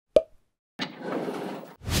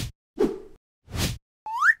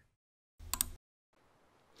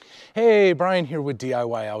Hey, Brian here with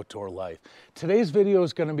DIY Outdoor Life. Today's video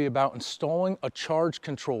is going to be about installing a charge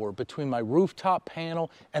controller between my rooftop panel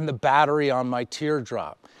and the battery on my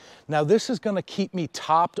teardrop. Now this is going to keep me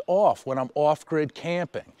topped off when I'm off-grid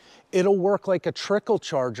camping. It'll work like a trickle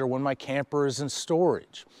charger when my camper is in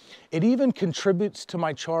storage. It even contributes to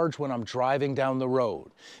my charge when I'm driving down the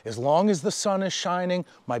road. As long as the sun is shining,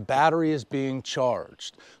 my battery is being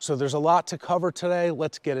charged. So there's a lot to cover today.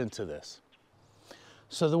 Let's get into this.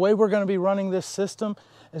 So the way we're going to be running this system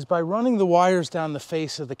is by running the wires down the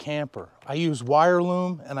face of the camper. I use wire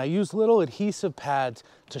loom and I use little adhesive pads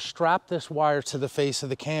to strap this wire to the face of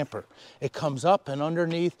the camper. It comes up and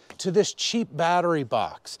underneath to this cheap battery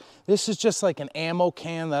box. This is just like an ammo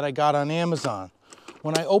can that I got on Amazon.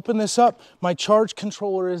 When I open this up, my charge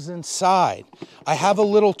controller is inside. I have a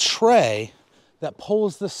little tray that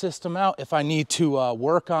pulls the system out if I need to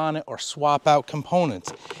work on it or swap out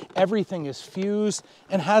components. Everything is fused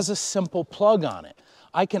and has a simple plug on it.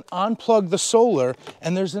 I can unplug the solar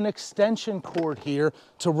and there's an extension cord here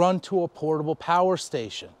to run to a portable power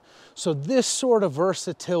station. So this sort of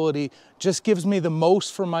versatility just gives me the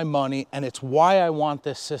most for my money, and it's why I want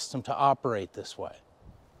this system to operate this way.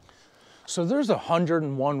 So there's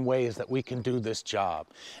 101 ways that we can do this job.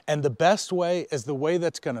 And the best way is the way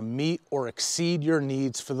that's going to meet or exceed your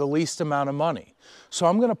needs for the least amount of money. So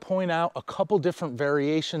I'm going to point out a couple different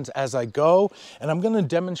variations as I go, and I'm going to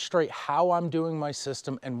demonstrate how I'm doing my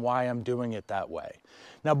system and why I'm doing it that way.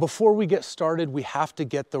 Now, before we get started, we have to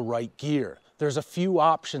get the right gear. There's a few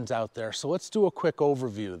options out there, so let's do a quick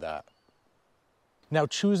overview of that. Now,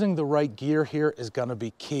 choosing the right gear here is going to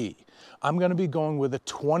be key. I'm going to be going with a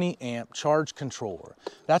 20 amp charge controller.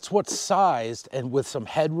 That's what's sized and with some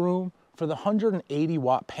headroom for the 180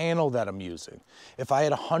 watt panel that I'm using. If I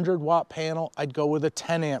had a 100 watt panel, I'd go with a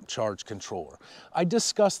 10 amp charge controller. I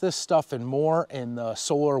discuss this stuff and more in the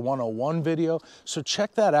Solar 101 video, so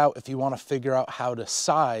check that out if you want to figure out how to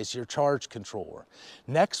size your charge controller.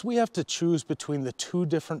 Next, we have to choose between the two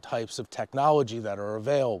different types of technology that are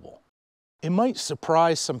available. It might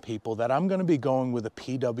surprise some people that I'm going to be going with a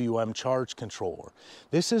PWM charge controller.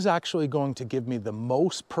 This is actually going to give me the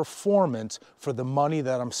most performance for the money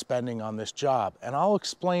that I'm spending on this job, and I'll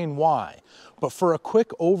explain why. But for a quick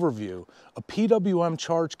overview, a PWM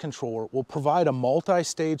charge controller will provide a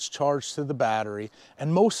multi-stage charge to the battery,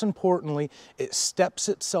 and most importantly, it steps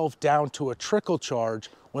itself down to a trickle charge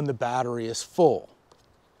when the battery is full.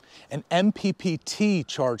 An MPPT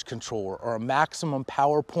charge controller, or a maximum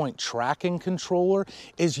power point tracking controller,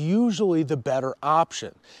 is usually the better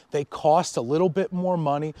option. They cost a little bit more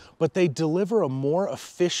money, but they deliver a more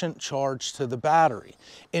efficient charge to the battery.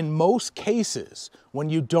 In most cases, when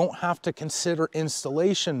you don't have to consider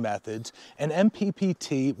installation methods, an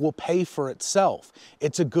MPPT will pay for itself.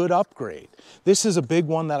 It's a good upgrade. This is a big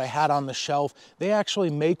one that I had on the shelf. They actually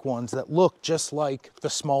make ones that look just like the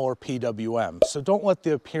smaller PWM, so don't let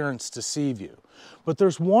the appearance deceive you. But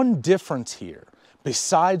there's one difference here,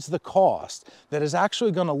 besides the cost, that is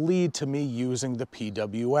actually going to lead to me using the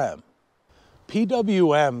PWM.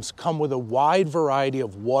 PWMs come with a wide variety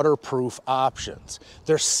of waterproof options.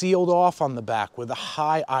 They're sealed off on the back with a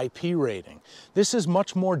high IP rating. This is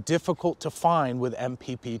much more difficult to find with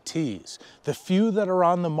MPPTs. The few that are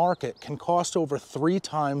on the market can cost over 3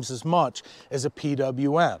 times as much as a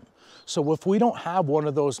PWM. So if we don't have one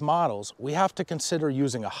of those models, we have to consider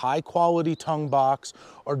using a high quality tongue box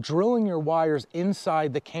or drilling your wires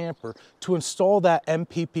inside the camper to install that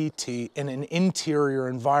MPPT in an interior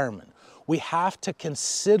environment. We have to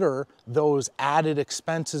consider those added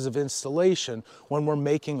expenses of installation when we're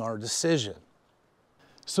making our decision.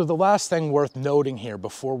 So the last thing worth noting here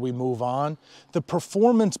before we move on, the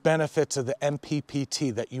performance benefits of the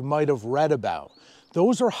MPPT that you might have read about.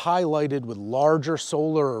 Those are highlighted with larger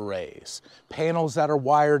solar arrays, panels that are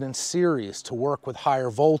wired in series to work with higher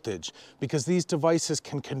voltage, because these devices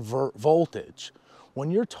can convert voltage. When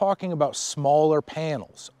you're talking about smaller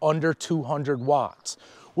panels, under 200 watts,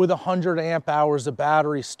 with 100 amp hours of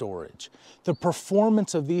battery storage, the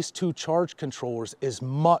performance of these two charge controllers is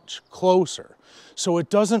much closer. So it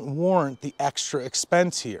doesn't warrant the extra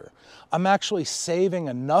expense here. I'm actually saving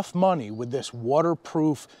enough money with this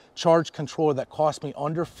waterproof charge controller that cost me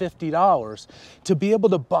under $50 to be able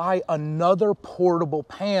to buy another portable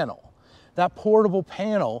panel. That portable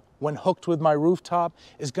panel, when hooked with my rooftop,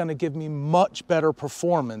 is going to give me much better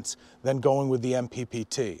performance than going with the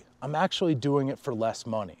MPPT. I'm actually doing it for less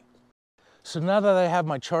money. So now that I have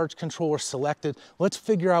my charge controller selected, let's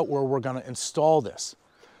figure out where we're going to install this.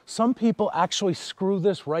 Some people actually screw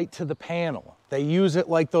this right to the panel. They use it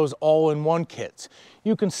like those all-in-one kits.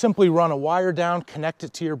 You can simply run a wire down, connect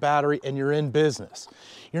it to your battery, and you're in business.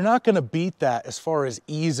 You're not going to beat that as far as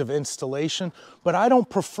ease of installation, but I don't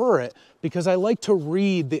prefer it because I like to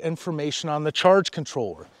read the information on the charge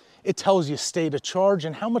controller. It tells you state of charge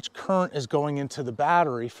and how much current is going into the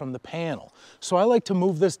battery from the panel. So I like to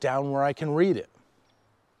move this down where I can read it.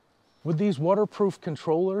 With these waterproof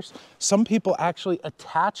controllers, some people actually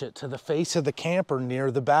attach it to the face of the camper near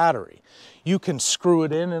the battery. You can screw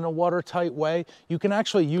it in a watertight way. You can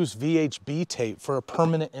actually use VHB tape for a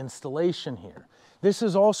permanent installation here. This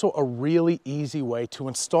is also a really easy way to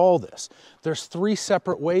install this. There's 3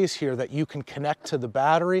 separate ways here that you can connect to the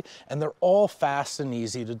battery, and they're all fast and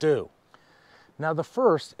easy to do. Now the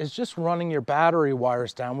first is just running your battery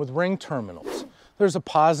wires down with ring terminals. There's a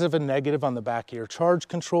positive and negative on the back of your charge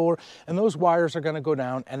controller, and those wires are going to go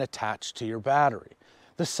down and attach to your battery.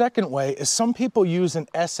 The second way is some people use an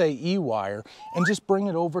SAE wire and just bring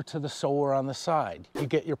it over to the solar on the side. You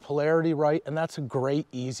get your polarity right, and that's a great,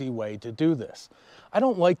 easy way to do this. I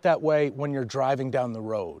don't like that way when you're driving down the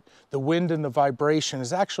road. The wind and the vibration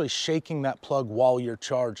is actually shaking that plug while you're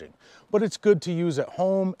charging. But it's good to use at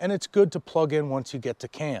home, and it's good to plug in once you get to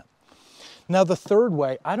camp. Now the third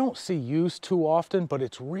way, I don't see used too often, but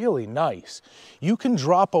it's really nice. You can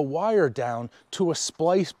drop a wire down to a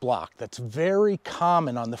splice block that's very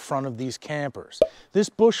common on the front of these campers. This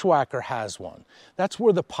Bushwhacker has one. That's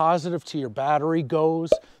where the positive to your battery goes.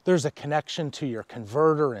 There's a connection to your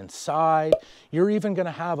converter inside. You're even going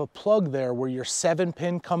to have a plug there where your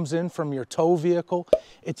 7-pin comes in from your tow vehicle.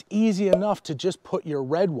 It's easy enough to just put your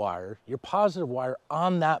red wire, your positive wire,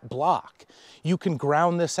 on that block. You can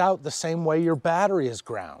ground this out the same way your battery is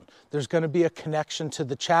ground. There's going to be a connection to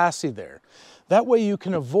the chassis there. That way you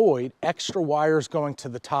can avoid extra wires going to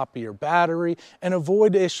the top of your battery and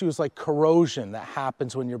avoid issues like corrosion that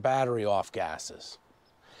happens when your battery off gases.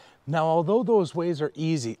 Now, although those ways are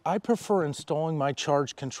easy, I prefer installing my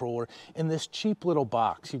charge controller in this cheap little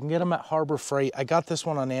box. You can get them at Harbor Freight. I got this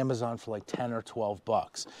one on Amazon for like 10 or 12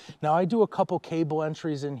 bucks. Now, I do a couple cable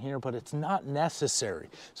entries in here, but it's not necessary.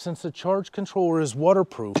 Since the charge controller is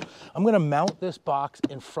waterproof, I'm going to mount this box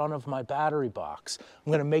in front of my battery box.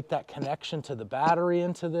 I'm going to make that connection to the battery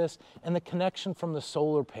into this and the connection from the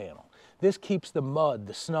solar panel. This keeps the mud,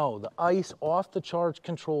 the snow, the ice off the charge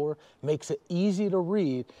controller, makes it easy to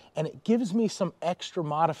read, and it gives me some extra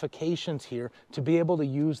modifications here to be able to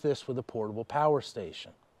use this with a portable power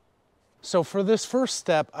station. So for this first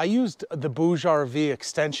step, I used the Bouge RV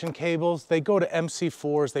extension cables. They go to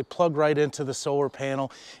MC4s, they plug right into the solar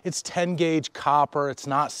panel. It's 10 gauge copper, it's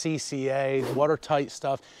not CCA, watertight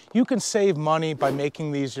stuff. You can save money by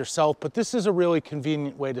making these yourself, but this is a really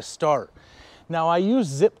convenient way to start. Now I use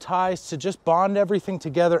zip ties to just bond everything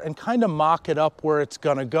together and kind of mock it up where it's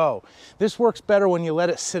gonna go. This works better when you let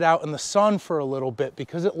it sit out in the sun for a little bit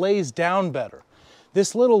because it lays down better.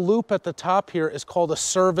 This little loop at the top here is called a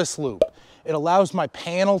service loop. It allows my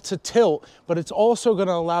panel to tilt, but it's also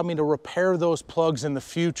gonna allow me to repair those plugs in the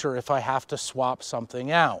future if I have to swap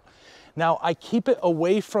something out. Now I keep it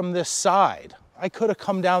away from this side. I could have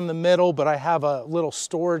come down the middle, but I have a little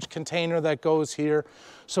storage container that goes here.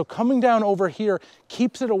 So coming down over here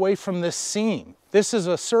keeps it away from this seam. This is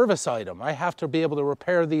a service item. I have to be able to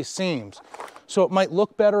repair these seams. So it might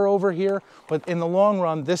look better over here, but in the long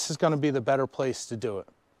run, this is going to be the better place to do it.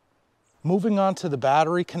 Moving on to the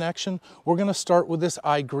battery connection, we're going to start with this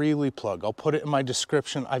iGreeley plug. I'll put it in my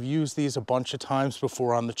description. I've used these a bunch of times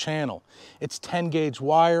before on the channel. It's 10 gauge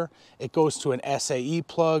wire. It goes to an SAE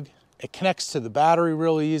plug. It connects to the battery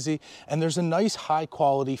real easy, and there's a nice high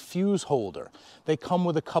quality fuse holder. They come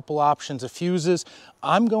with a couple options of fuses.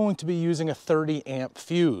 I'm going to be using a 30 amp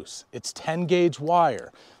fuse. It's 10 gauge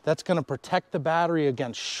wire. That's going to protect the battery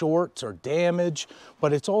against shorts or damage,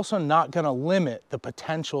 but it's also not going to limit the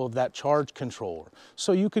potential of that charge controller.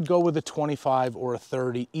 So you could go with a 25 or a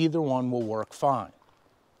 30, either one will work fine.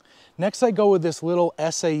 Next, I go with this little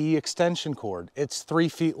SAE extension cord. It's 3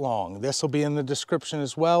 feet long. This will be in the description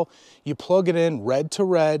as well. You plug it in red to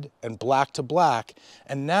red and black to black,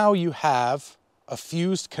 and now you have a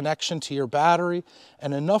fused connection to your battery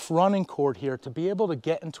and enough running cord here to be able to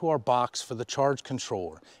get into our box for the charge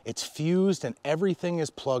controller. It's fused and everything is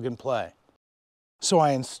plug and play. So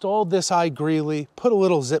I installed this iGreeley, put a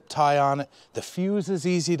little zip tie on it. The fuse is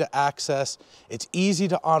easy to access. It's easy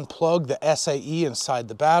to unplug the SAE inside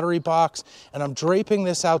the battery box, and I'm draping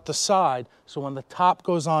this out the side so when the top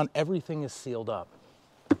goes on, everything is sealed up.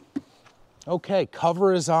 Okay,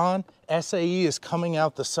 cover is on, SAE is coming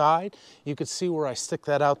out the side. You can see where I stick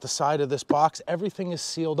that out the side of this box. Everything is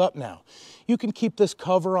sealed up now. You can keep this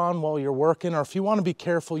cover on while you're working, or if you want to be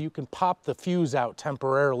careful, you can pop the fuse out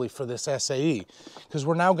temporarily for this SAE, because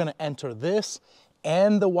we're now going to enter this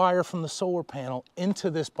and the wire from the solar panel into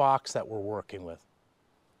this box that we're working with.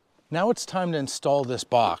 Now it's time to install this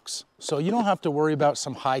box. So you don't have to worry about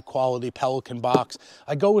some high quality Pelican box.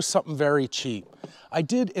 I go with something very cheap. I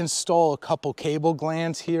did install a couple cable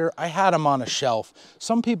glands here. I had them on a shelf.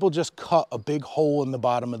 Some people just cut a big hole in the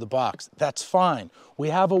bottom of the box. That's fine. We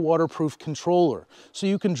have a waterproof controller. So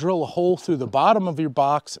you can drill a hole through the bottom of your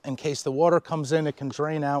box in case the water comes in, it can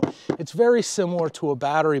drain out. It's very similar to a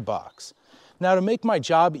battery box. Now to make my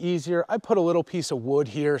job easier, I put a little piece of wood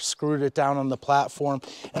here, screwed it down on the platform,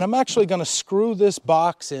 and I'm actually going to screw this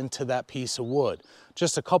box into that piece of wood.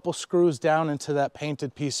 Just a couple screws down into that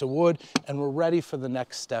painted piece of wood, and we're ready for the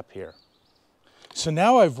next step here. So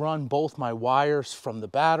now I've run both my wires from the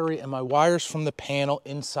battery and my wires from the panel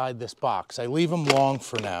inside this box. I leave them long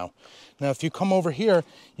for now. Now if you come over here,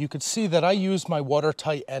 you could see that I used my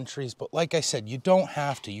watertight entries, but like I said, you don't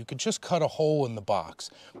have to. You could just cut a hole in the box.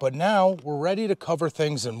 But now we're ready to cover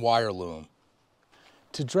things in wire loom.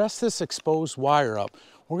 To dress this exposed wire up,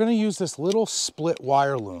 we're going to use this little split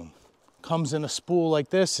wire loom. Comes in a spool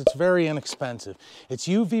like this. It's very inexpensive. It's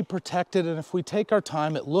UV protected, and if we take our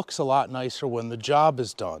time, it looks a lot nicer when the job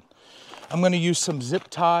is done. I'm going to use some zip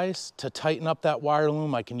ties to tighten up that wire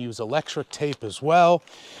loom. I can use electric tape as well.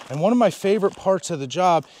 And one of my favorite parts of the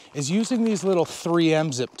job is using these little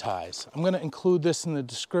 3M zip ties. I'm going to include this in the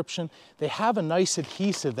description. They have a nice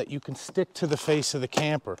adhesive that you can stick to the face of the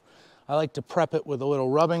camper. I like to prep it with a little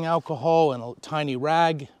rubbing alcohol and a tiny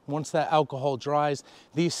rag. Once that alcohol dries,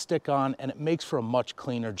 these stick on and it makes for a much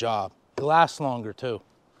cleaner job. It lasts longer too.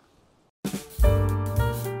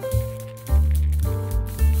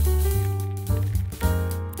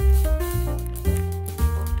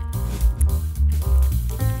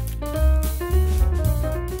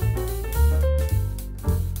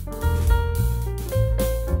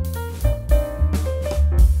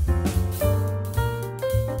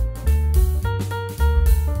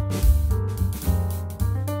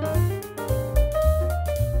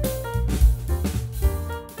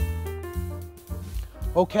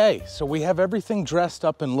 Okay, so we have everything dressed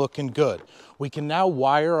up and looking good. We can now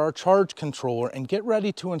wire our charge controller and get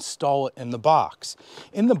ready to install it in the box.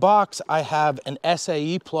 In the box, I have an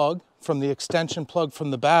SAE plug from the extension plug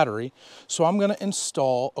from the battery. So I'm going to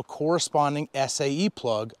install a corresponding SAE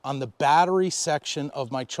plug on the battery section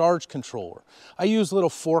of my charge controller. I use little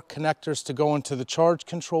fork connectors to go into the charge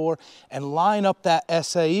controller and line up that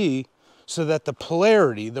SAE so that the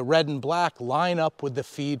polarity, the red and black, line up with the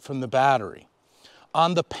feed from the battery.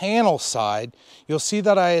 On the panel side, you'll see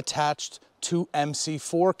that I attached two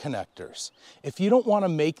MC4 connectors. If you don't want to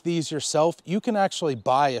make these yourself, you can actually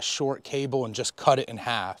buy a short cable and just cut it in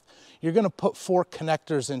half. You're going to put 4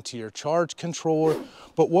 connectors into your charge controller,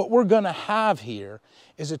 but what we're going to have here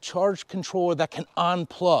is a charge controller that can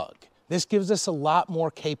unplug. This gives us a lot more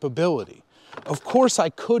capability. Of course, I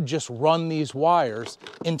could just run these wires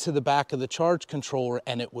into the back of the charge controller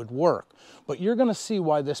and it would work. But you're going to see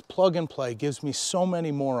why this plug and play gives me so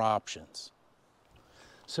many more options.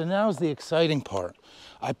 So now's the exciting part.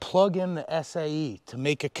 I plug in the SAE to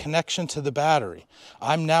make a connection to the battery.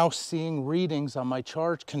 I'm now seeing readings on my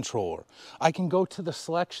charge controller. I can go to the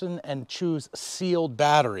selection and choose sealed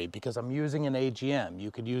battery because I'm using an AGM. You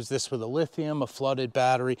could use this with a lithium, a flooded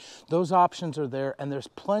battery. Those options are there, and there's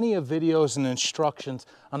plenty of videos and instructions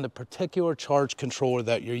on the particular charge controller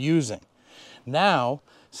that you're using. Now,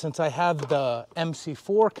 since I have the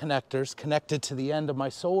MC4 connectors connected to the end of my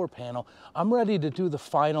solar panel, I'm ready to do the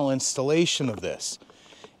final installation of this.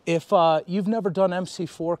 If you've never done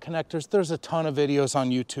MC4 connectors, there's a ton of videos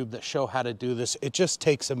on YouTube that show how to do this. It just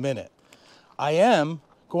takes a minute. I am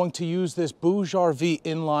going to use this Bouge RV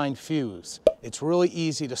inline fuse. It's really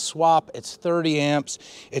easy to swap. It's 30 amps.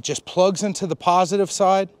 It just plugs into the positive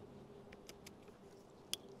side,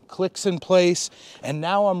 clicks in place, and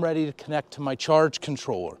now I'm ready to connect to my charge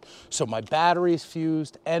controller. So my battery is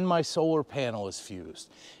fused and my solar panel is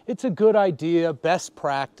fused. It's a good idea, best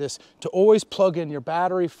practice, to always plug in your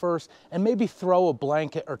battery first and maybe throw a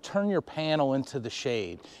blanket or turn your panel into the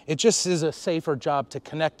shade. It just is a safer job to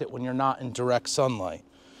connect it when you're not in direct sunlight.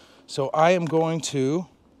 So I am going to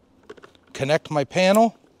connect my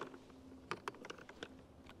panel.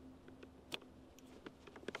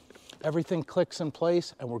 Everything clicks in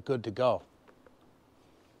place and we're good to go.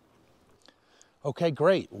 Okay,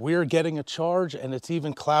 great. We're getting a charge and it's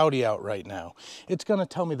even cloudy out right now. It's going to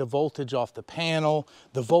tell me the voltage off the panel,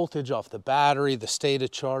 the voltage off the battery, the state of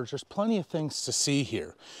charge. There's plenty of things to see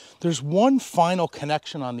here. There's one final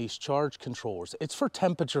connection on these charge controllers. It's for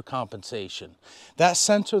temperature compensation. That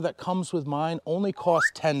sensor that comes with mine only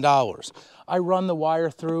costs $10. I run the wire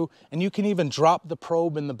through, and you can even drop the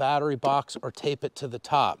probe in the battery box or tape it to the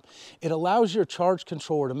top. It allows your charge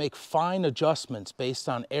controller to make fine adjustments based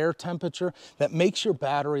on air temperature that makes your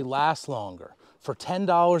battery last longer. For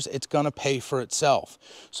 $10, it's gonna pay for itself.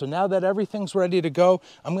 So now that everything's ready to go,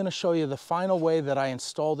 I'm gonna show you the final way that I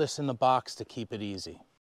install this in the box to keep it easy.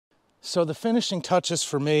 So the finishing touches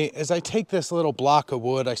for me is I take this little block of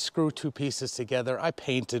wood, I screw two pieces together, I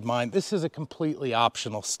painted mine. This is a completely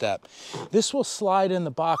optional step. This will slide in the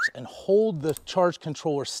box and hold the charge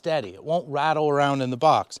controller steady. It won't rattle around in the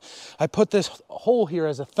box. I put this hole here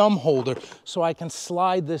as a thumb holder so I can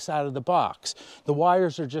slide this out of the box. The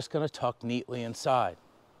wires are just going to tuck neatly inside.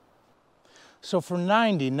 So for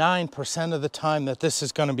 99% of the time that this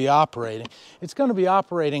is going to be operating, it's going to be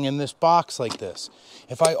operating in this box like this.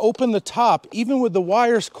 If I open the top, even with the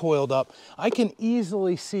wires coiled up, I can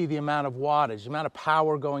easily see the amount of wattage, the amount of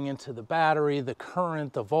power going into the battery, the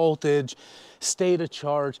current, the voltage, state of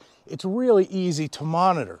charge. It's really easy to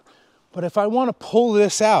monitor. But if I want to pull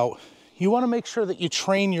this out, you want to make sure that you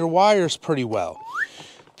train your wires pretty well.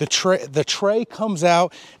 The tray comes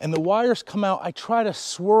out and the wires come out. I try to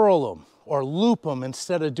swirl them or loop them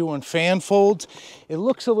instead of doing fan folds. It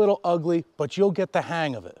looks a little ugly, but you'll get the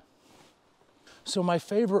hang of it. So my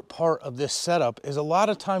favorite part of this setup is a lot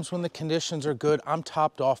of times when the conditions are good, I'm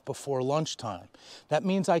topped off before lunchtime. That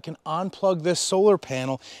means I can unplug this solar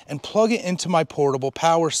panel and plug it into my portable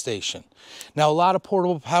power station. Now, a lot of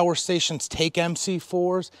portable power stations take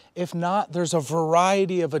MC4s. If not, there's a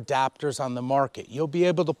variety of adapters on the market. You'll be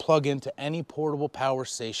able to plug into any portable power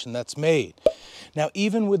station that's made. Now,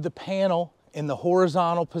 even with the panel in the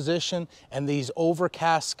horizontal position and these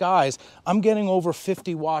overcast skies, I'm getting over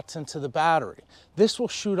 50 watts into the battery. This will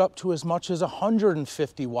shoot up to as much as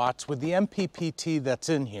 150 watts with the MPPT that's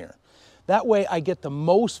in here. That way I get the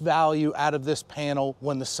most value out of this panel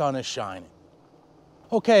when the sun is shining.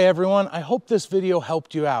 Okay everyone, I hope this video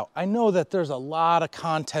helped you out. I know that there's a lot of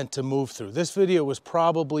content to move through. This video was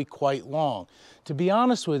probably quite long. To be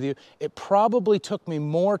honest with you, it probably took me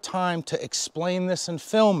more time to explain this and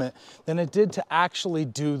film it than it did to actually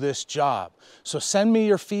do this job. So send me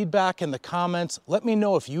your feedback in the comments. Let me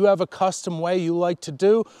know if you have a custom way you like to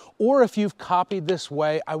do, or if you've copied this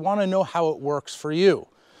way. I want to know how it works for you.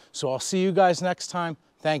 So I'll see you guys next time.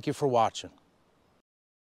 Thank you for watching.